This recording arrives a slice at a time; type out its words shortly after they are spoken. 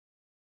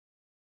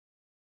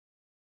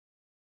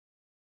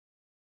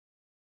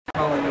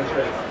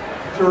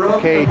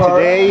Okay,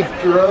 today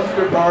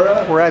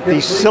we're at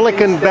the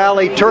Silicon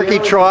Valley Turkey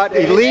Trot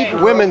Elite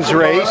Women's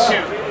Race.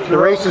 The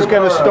race is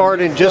going to start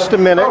in just a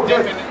minute.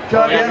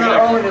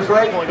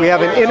 We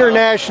have an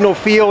international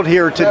field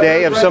here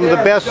today of some of the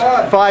best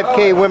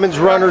 5K women's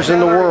runners in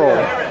the world.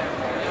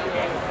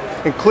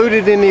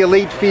 Included in the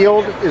elite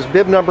field is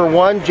bib number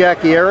 1,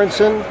 Jackie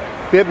Aronson,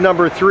 bib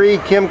number 3,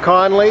 Kim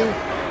Conley,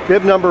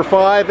 bib number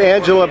 5,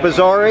 Angela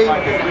Bazzari,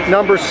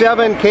 number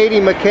 7, Katie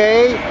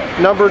McKay,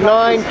 number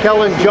 9,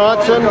 Kellen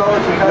Johnson,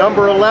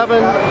 number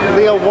 11,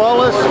 Leah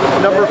Wallace,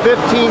 number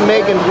 15,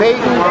 Megan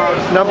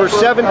Payton, number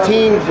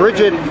 17,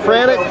 Bridget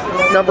Franick,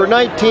 number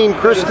 19,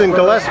 Kristen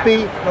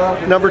Gillespie,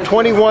 number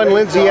 21,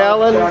 Lindsay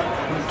Allen,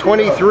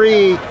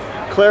 23,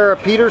 Clara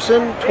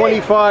Peterson,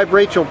 25,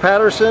 Rachel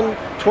Patterson,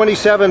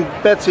 27,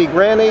 Betsy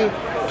Granny,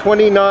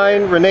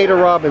 29, Renata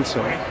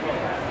Robinson.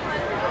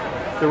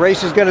 The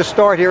race is going to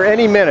start here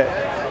any minute.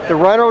 The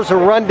runners will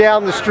run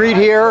down the street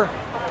here,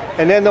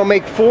 and then they'll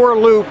make 4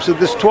 loops of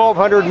this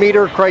 1,200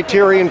 meter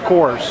criterion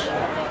course.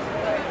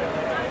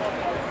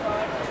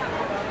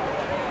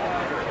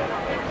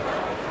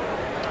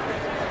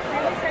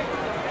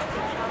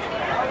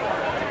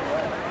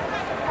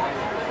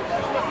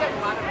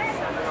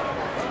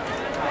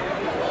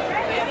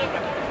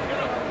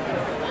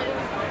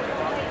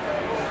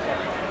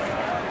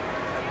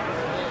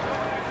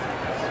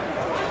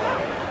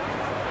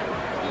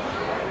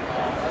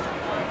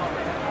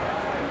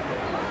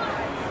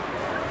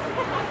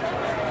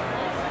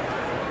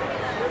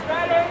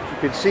 You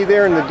can see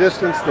there in the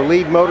distance the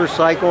lead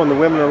motorcycle, and the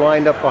women are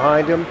lined up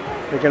behind him.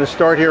 They're going to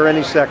start here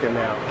any second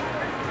now.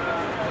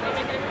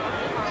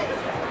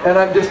 And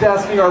I'm just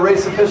asking our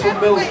race official,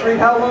 Middle Street,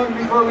 how long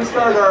before we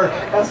start our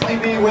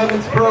SVB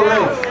Women's Pro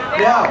Race?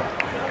 Now.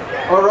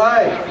 All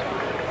right.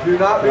 Do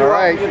not be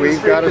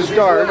we've got to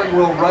start. These women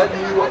will run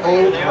you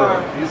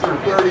over. These are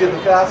 30 of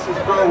the fastest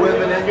pro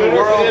women in the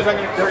world. They're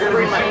going to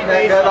be shooting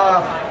that gun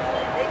off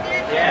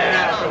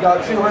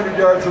about 200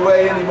 yards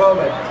away any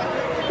moment.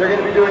 They're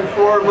going to be doing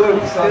 4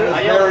 loops on this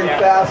very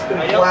fast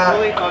and flat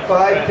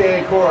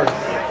 5K course.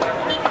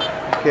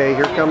 Okay,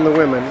 here come the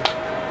women.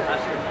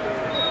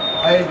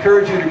 I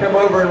encourage you to come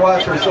over and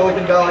watch our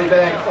Silicon Valley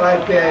Bank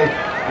 5K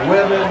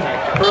Women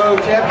Pro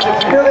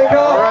Championships. Here they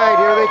come. All right,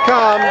 here they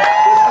come.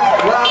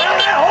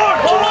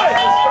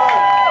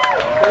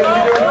 They're going to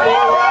be doing 4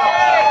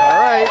 laps.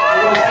 All right.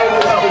 We're going to see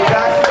this is a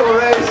tactical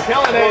race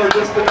or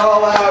just an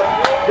all-out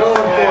going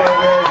for it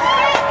race.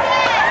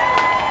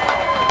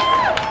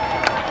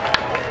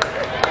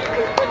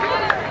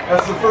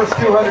 That's the first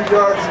 200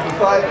 yards of the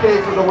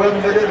 5K for the women.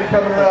 They're going to be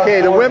coming around.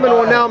 Okay, the women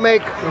will now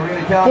make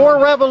 4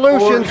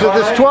 revolutions of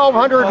this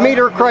 1,200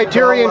 meter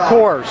criterion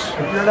course.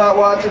 If you're not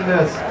watching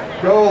this,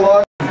 go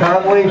along with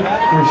Conley,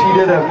 where she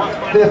did a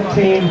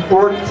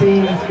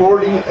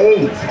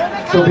 15:14:48.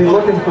 So be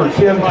looking for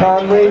Kim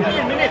Conley,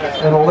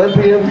 an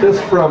Olympian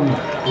just from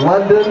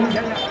London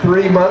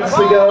 3 months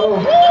ago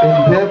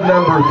in bib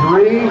number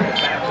 3.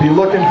 Be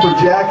looking for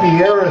Jackie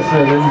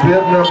Harrison in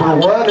bib number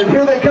 1. And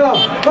here they come.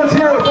 Let's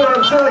hear it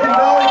from Silicon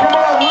Valley. Come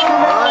on, move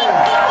them on.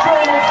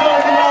 Show them what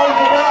Silicon Valley's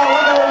about.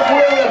 Look at those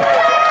women.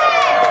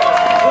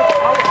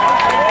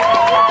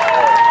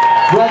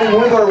 Running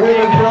with our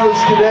women pros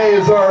today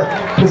is our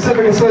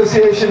Pacific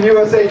Association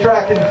USA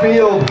Track and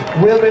Field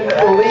Women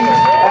Elite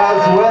as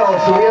well.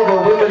 So we have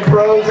our women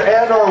pros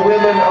and our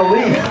women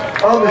elite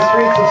on the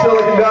streets of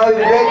Silicon Valley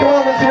today. Come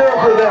on, let's hear it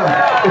for them.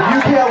 If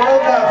you can't run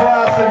that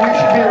fast, then you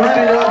should be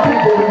rooting on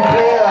people who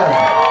can.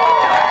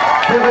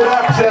 Give it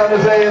up, San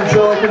Jose and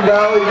Silicon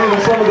Valley. These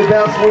are some of the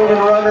best women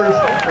runners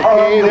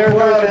on the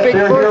planet. Big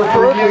They're here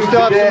for you we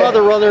still have some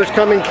other runners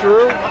coming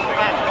through.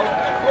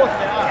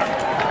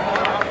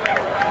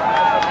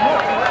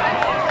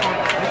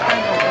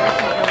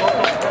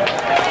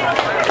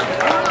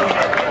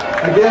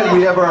 Again,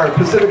 we have our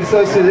Pacific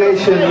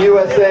Association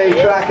USA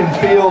Track and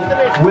Field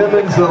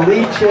Women's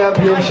Elite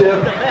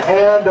Championship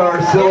and our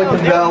Silicon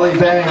Valley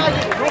Bank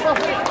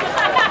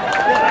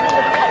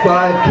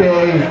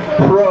 5K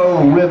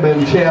Pro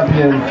Women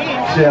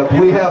Championship.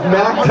 We have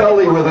Mac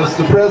Tully with us,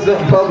 the president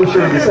and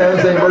publisher of the San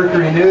Jose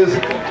Mercury News,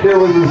 here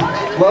with his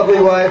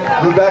lovely wife,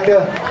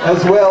 Rebecca,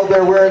 as well.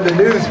 They're wearing the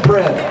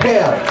newsprint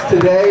pants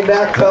today.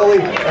 Mac Tully,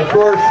 of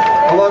course,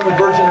 along with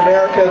Virgin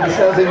America, the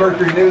San Jose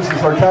Mercury News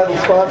is our title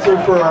sponsor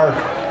for our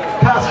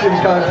costume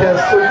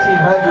contest,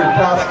 1,300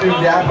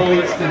 costumed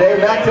athletes today.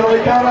 Mac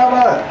Tully, come on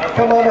up.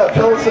 Come on up.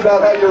 Tell us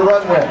about how your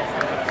run went.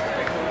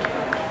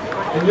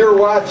 And you're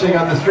watching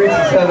on the streets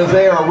of San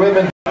Jose, our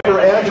women for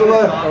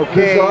Angela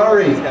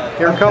Bazzari.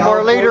 Here come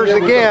our leaders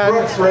again.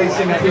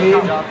 Racing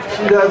team.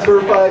 She does her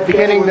 5K.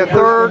 Beginning the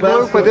 3rd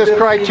loop of this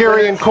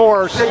criterion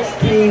course.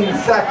 16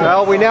 seconds.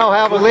 Well, we now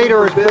have a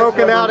leader who's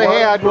broken out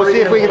ahead. We'll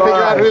see if we can figure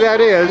out who that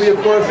is. We,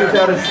 of course, have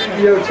got a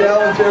CEO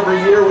challenge every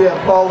year. We have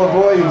Paul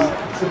Lavoie, who's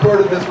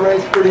supported this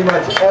race pretty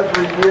much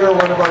every year.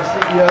 One of our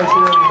CEOs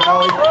here in the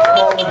Valley,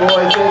 Paul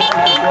Lavoie. Thank you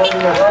for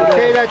joining us today.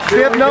 Okay, that's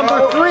bib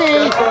number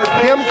 3,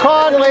 Kim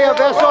Conley of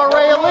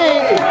SRA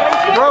Elite.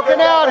 Broken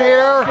out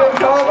here.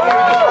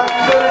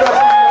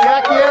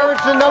 Jackie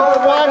Aronson, number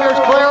 1. There's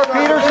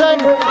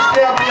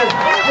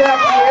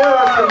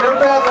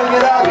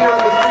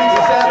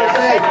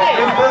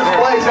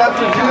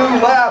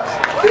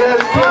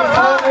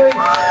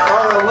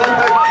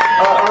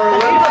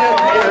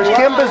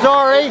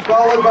Conley,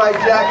 followed by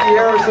Jackie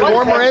Harrison,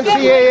 former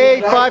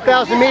NCAA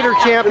 5,000 meter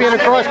champion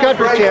and cross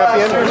country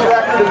champion.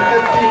 Record of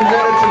 15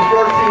 minutes and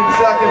 14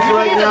 seconds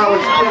right now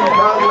is Kim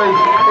Conley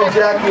and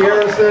Jackie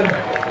Harrison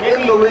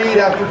in the lead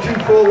after 2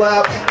 full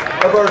laps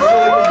of our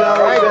Silicon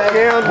Valley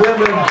Bank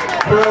Women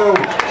Pro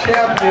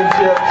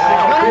Championships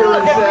here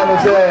in San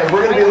Jose.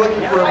 We're going to be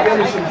looking for a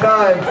finishing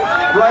time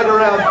right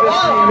around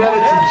 15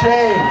 minutes and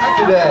change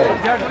today.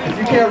 If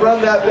you can't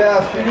run that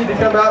fast, you need to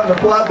come out and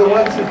applaud the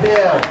ones who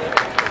can.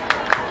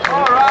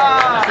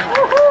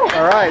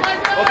 All right.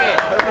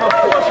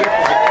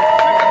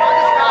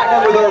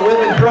 On with our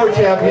Women Pro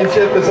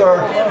Championship is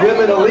our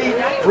Women Elite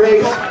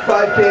Race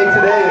 5K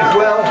today as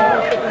well.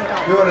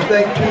 We want to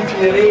thank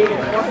PG&E,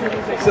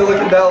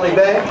 Silicon Valley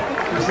Bank,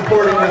 for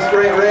supporting this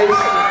great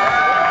race.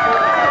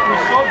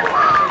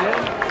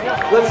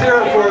 Let's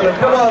hear it for them.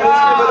 Come on,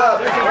 let's give it up.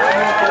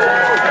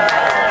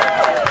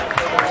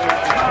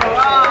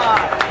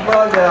 Come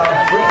on now.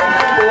 Bring some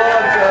people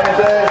on, San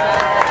Jose.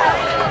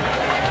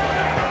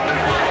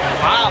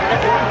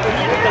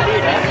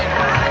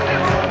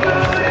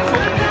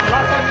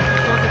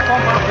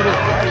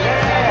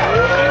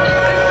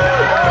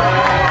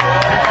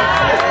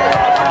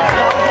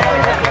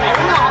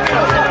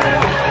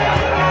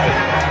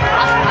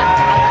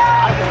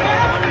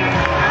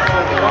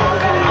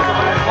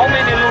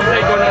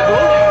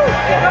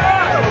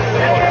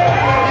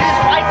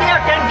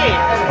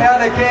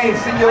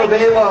 CEO of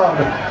Alon,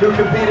 who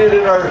competed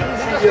in our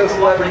CEO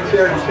Celebrity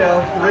Charity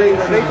Challenge.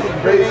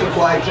 Great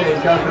supply chain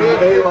company,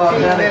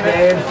 Alon, Hannah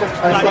Kane.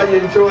 I saw you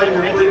enjoying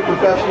your free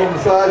professional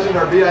massage in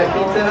our VIP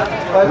tent.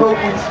 I hope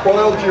we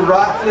spoiled you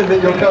rotten and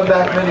that you'll come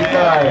back many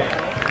times.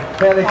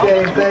 Hannah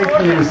Kane, thank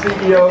you,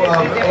 CEO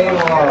of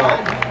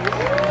Alon.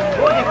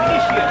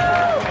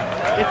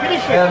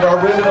 And our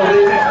Women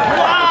Elite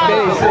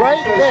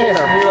right there.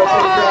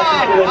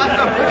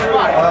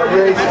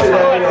 Race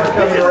today are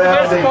coming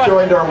around. They've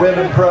joined our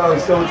Women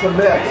Pros, so it's a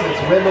mix.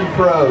 It's Women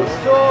Pros.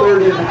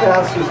 30 of the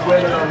fastest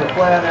women on the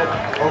planet,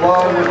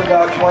 along with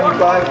about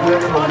 25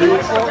 women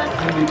elites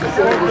in the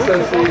Pacific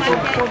Association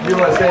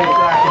USA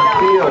Track and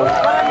Field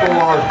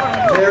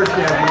for their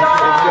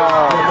championship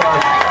with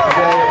us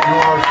today at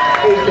your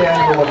 8th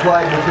annual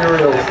Applied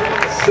Materials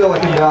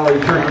Silicon Valley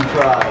Turkey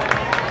Trot.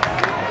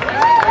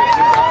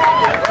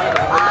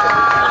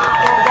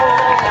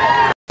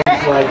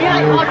 Like you.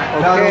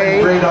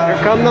 Okay, here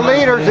come the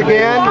leaders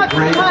again.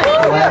 Great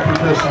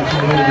philanthropists and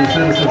community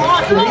citizens.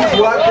 Denise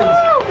Watkins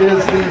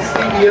is the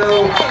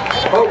CEO.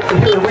 Oh,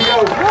 here we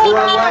go. We're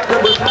on lap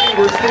number 3.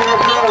 We're seeing our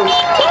pros.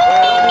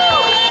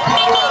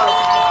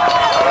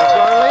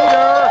 Our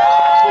leader,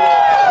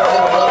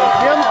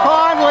 Kim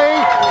Conley,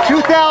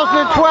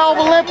 2012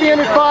 Olympian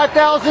at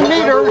 5,000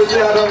 meters. What's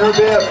that on her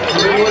bib?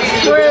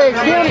 Great,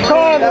 Kim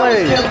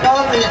Conley. Kim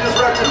Conley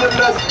just represented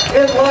us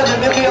in London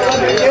in the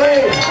Olympic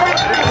Games.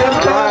 Kim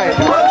Conley,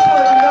 come on,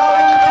 Silicon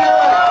Valley, let's hear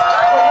it.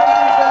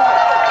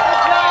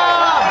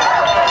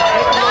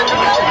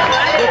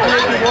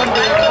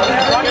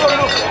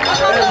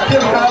 And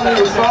Kim Conley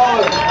was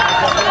solid.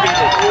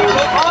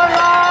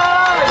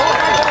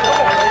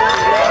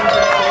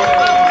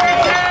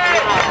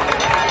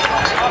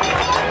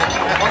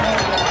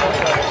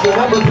 So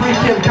number 3,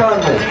 Kim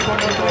Conley,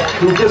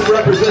 who just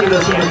represented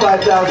us in the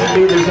 5,000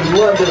 meters in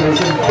London,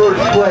 is in first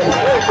place,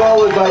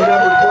 followed by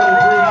number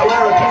 23,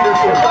 Clara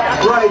Peterson,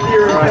 right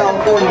here in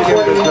California,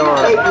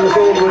 28 years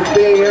old with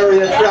Bay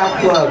Area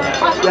Track Club.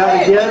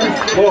 That again,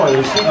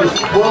 boy, she just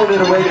blown it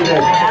away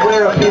today.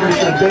 Clara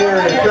Peterson, Bay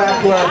Area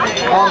Track Club,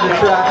 on the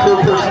track, her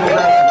personal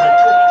best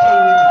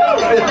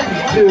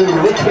is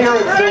 15:52. Let's hear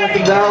it,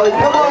 Silicon Valley,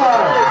 come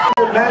on!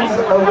 Men's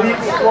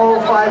Elite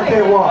Slow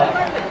 5K Walk.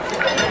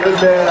 Good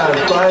man,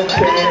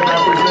 5K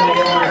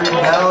representing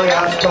Green Valley,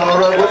 Ash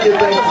Colorado. What do you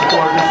think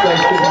for this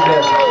Thanksgiving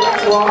Day?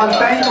 Well, I'm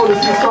thankful to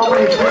see so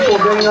many people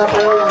getting up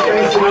early on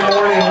Thanksgiving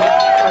morning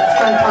to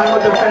spend time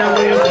with their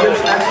families, to get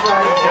some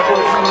exercise, and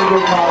support some of the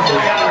good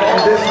causes.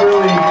 And this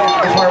really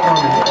is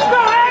heartwarming.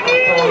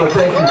 Well,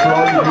 thank you for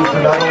all you do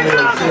for not only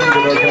our city but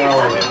our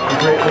valley. We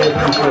greatly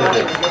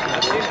appreciate it.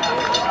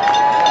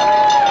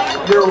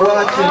 You're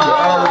watching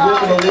our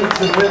Women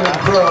Elites and Women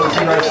Pros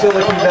in our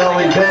Silicon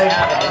Valley Bank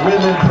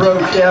Women Pro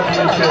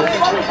Championships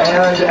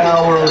and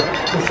our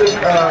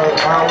Pacific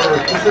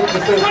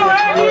Association USA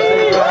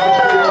Track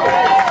and Field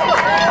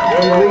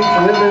Elite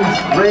Women's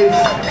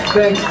Race,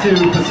 thanks to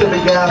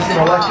Pacific Gas and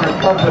Electric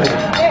Company.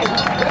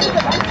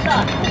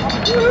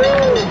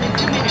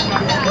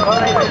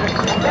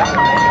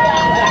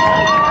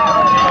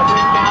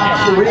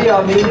 Sharia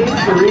Amini.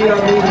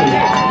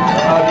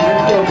 The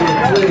info booth,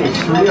 please.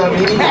 Sharia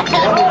Amini.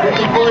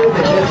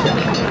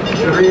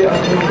 Sharia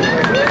Amini.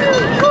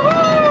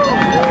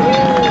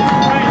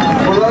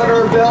 We're on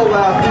our bell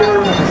lap here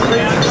in the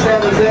streets of San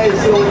Jose,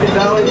 Silicon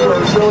Valley, for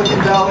our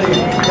Silicon Valley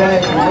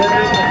Bank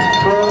Women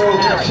Pro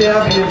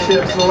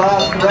Championships. The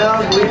last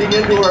round leading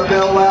into our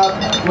bell lap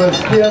was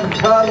Kim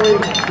Conley,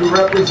 who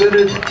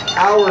represented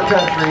our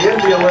country in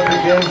the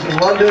Olympic Games in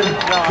London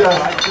just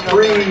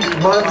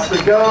 3 months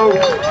ago.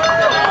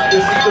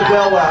 This is the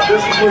bailout.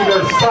 This is when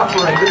they're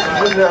suffering. This is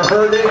when they're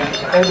hurting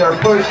and they're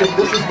pushing.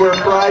 This is where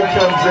pride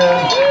comes in,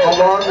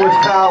 along with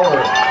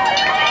power.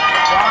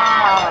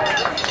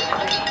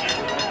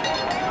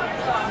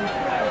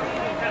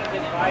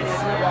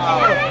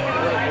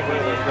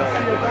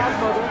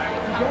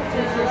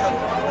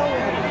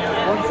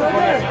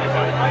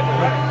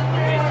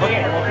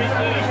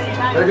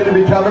 They're going to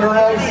be coming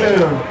around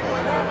soon.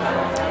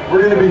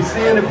 We're going to be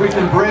seeing if we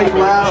can break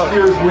last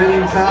year's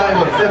winning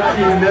time of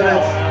 15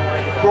 minutes,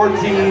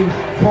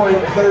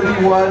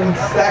 14.31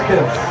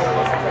 seconds.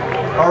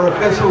 Our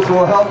officials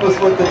will help us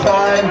with the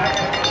time,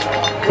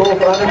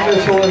 both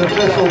unofficial and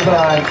official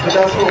times, but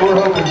that's what we're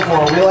hoping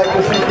for. We like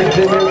to see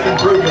continuous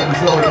improvement in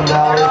Silicon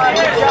Valley.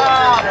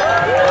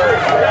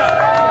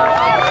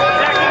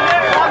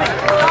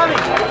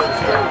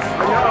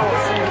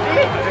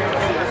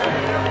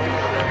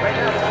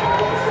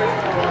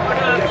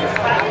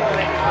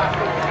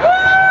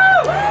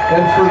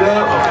 And for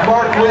them,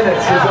 Mark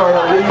Winnitz is our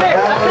elite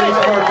athlete.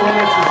 Mark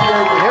Winnitz is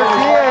here. Here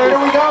she is.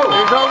 Here we go.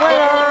 Here's our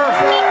winner.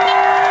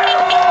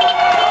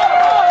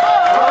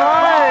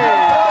 All right.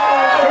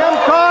 Kim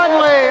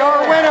Conley,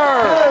 our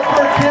winner.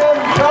 For Kim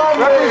Conley.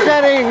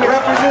 Representing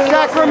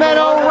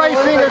Sacramento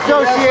Racing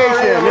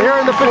Association here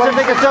in the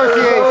Pacific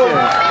Association.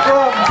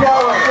 From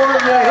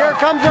California. Here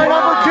comes our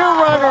number 2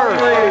 runner,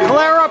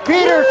 Clara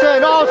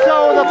Peterson,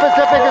 also the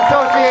Pacific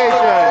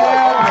Association.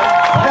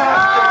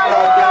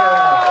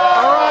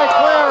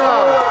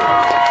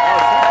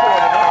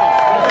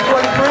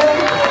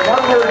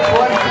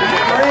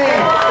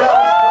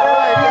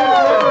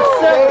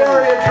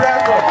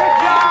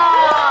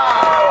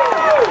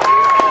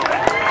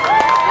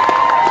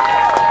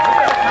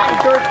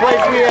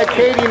 We had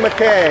Katie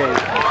McKay.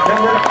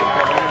 Number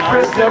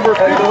 15,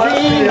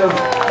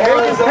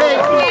 Megan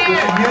Payton.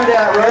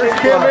 There's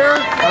Kim here,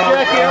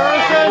 Jackie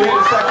Harrison.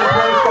 Second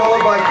place,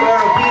 followed by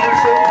Clara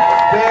Peterson.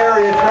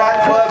 Area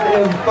Track Club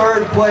in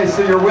 3rd place.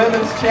 So your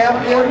women's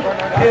champion,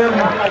 Kim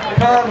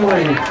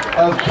Conley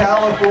of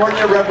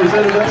California,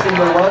 represented us in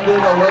the London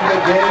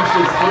Olympic Games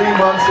just 3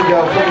 months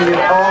ago, putting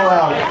it all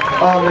out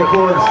on the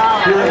course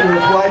here at the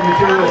Applied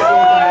Materials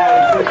Silicon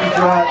Valley Tricky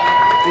Trot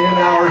in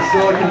our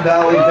Silicon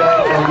Valley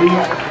Bank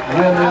Elite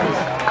Women's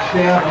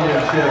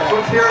Championships.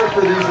 Let's hear it for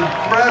these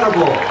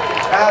incredible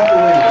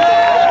athletes.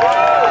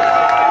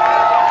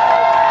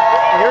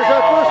 Here's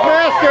our first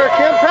master,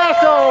 Kim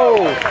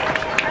Paso.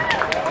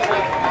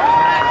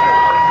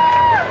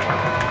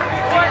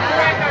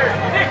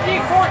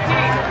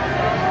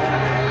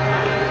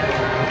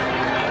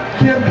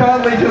 Kim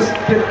Conley just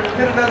hit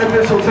an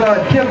unofficial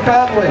time. Kim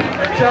Conley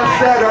just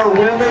set our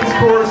women's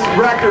course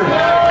record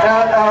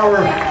at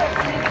our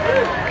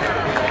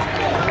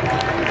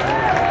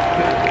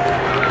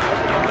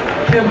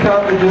Kim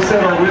Conley just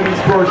set our women's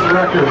course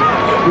record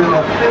with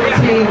a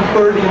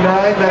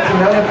 15:39. That's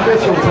an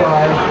unofficial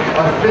time,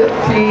 a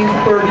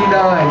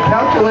 15:39.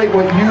 Calculate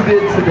what you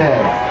did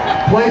today.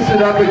 Place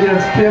it up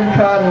against Kim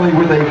Conley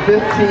with a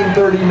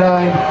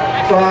 15:39.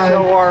 So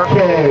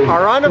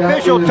our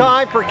unofficial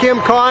time for Kim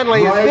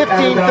Conley is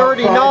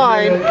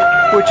 15:39,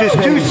 which is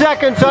 2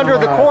 seconds under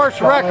the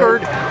course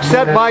record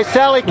set by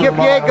Sally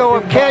Kipyego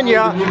of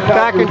Kenya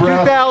back in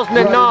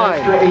 2009.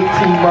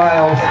 18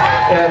 miles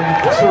and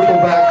circle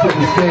back to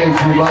the stage.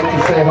 We'd like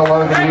to say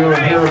hello to you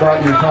and hear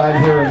about your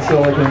time here in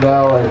Silicon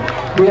Valley.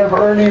 We have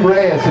Ernie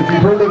Reyes. If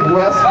you've heard of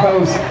West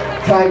Coast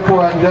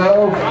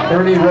Taekwondo,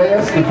 Ernie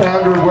Reyes, the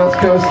founder of West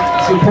Coast,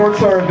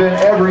 supports our event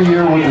every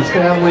year with his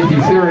family.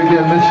 He's here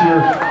again this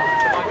year.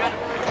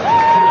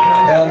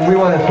 And we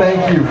want to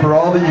thank you for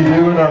all that you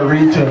do in our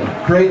region.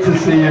 Great to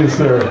see you,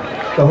 sir.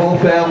 The whole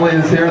family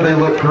is here. They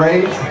look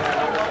great.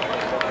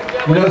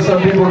 You know,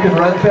 some people can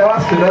run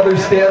fast and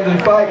others stand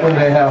and fight when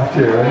they have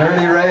to. And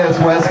Ernie Reyes,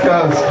 West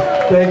Coast,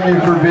 thank you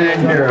for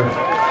being here.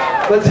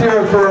 Let's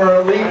hear it for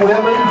our elite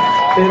women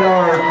in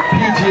our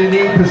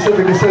PG&E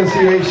Pacific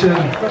Association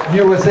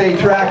USA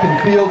Track and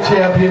Field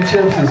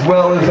Championships, as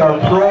well as our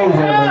pro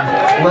women,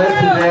 led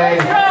today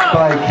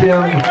by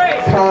Kim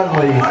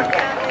Conley.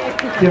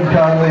 Kim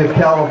Conley of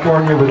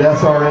California with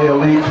SRA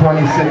Elite,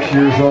 26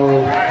 years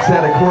old,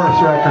 set a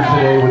course record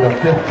today with a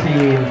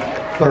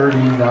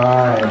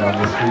 15:39 on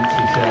the streets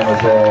of San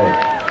Jose.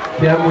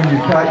 Kim, when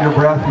you caught your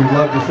breath, we'd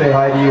love to say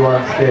hi to you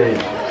on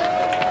stage.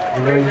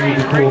 We know you need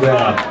to cool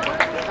down.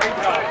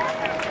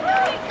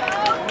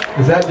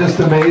 Is that just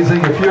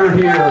amazing? If you're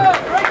here,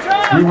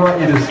 we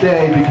want you to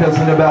stay because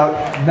in about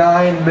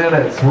 9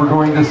 minutes, we're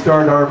going to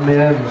start our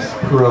men's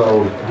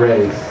pro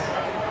race.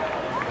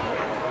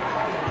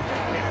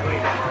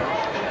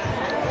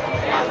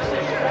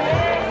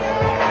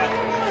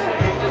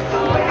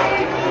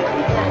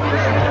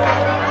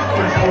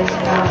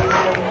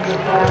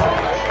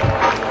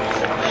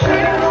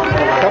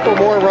 A couple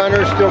more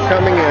runners still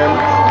coming in.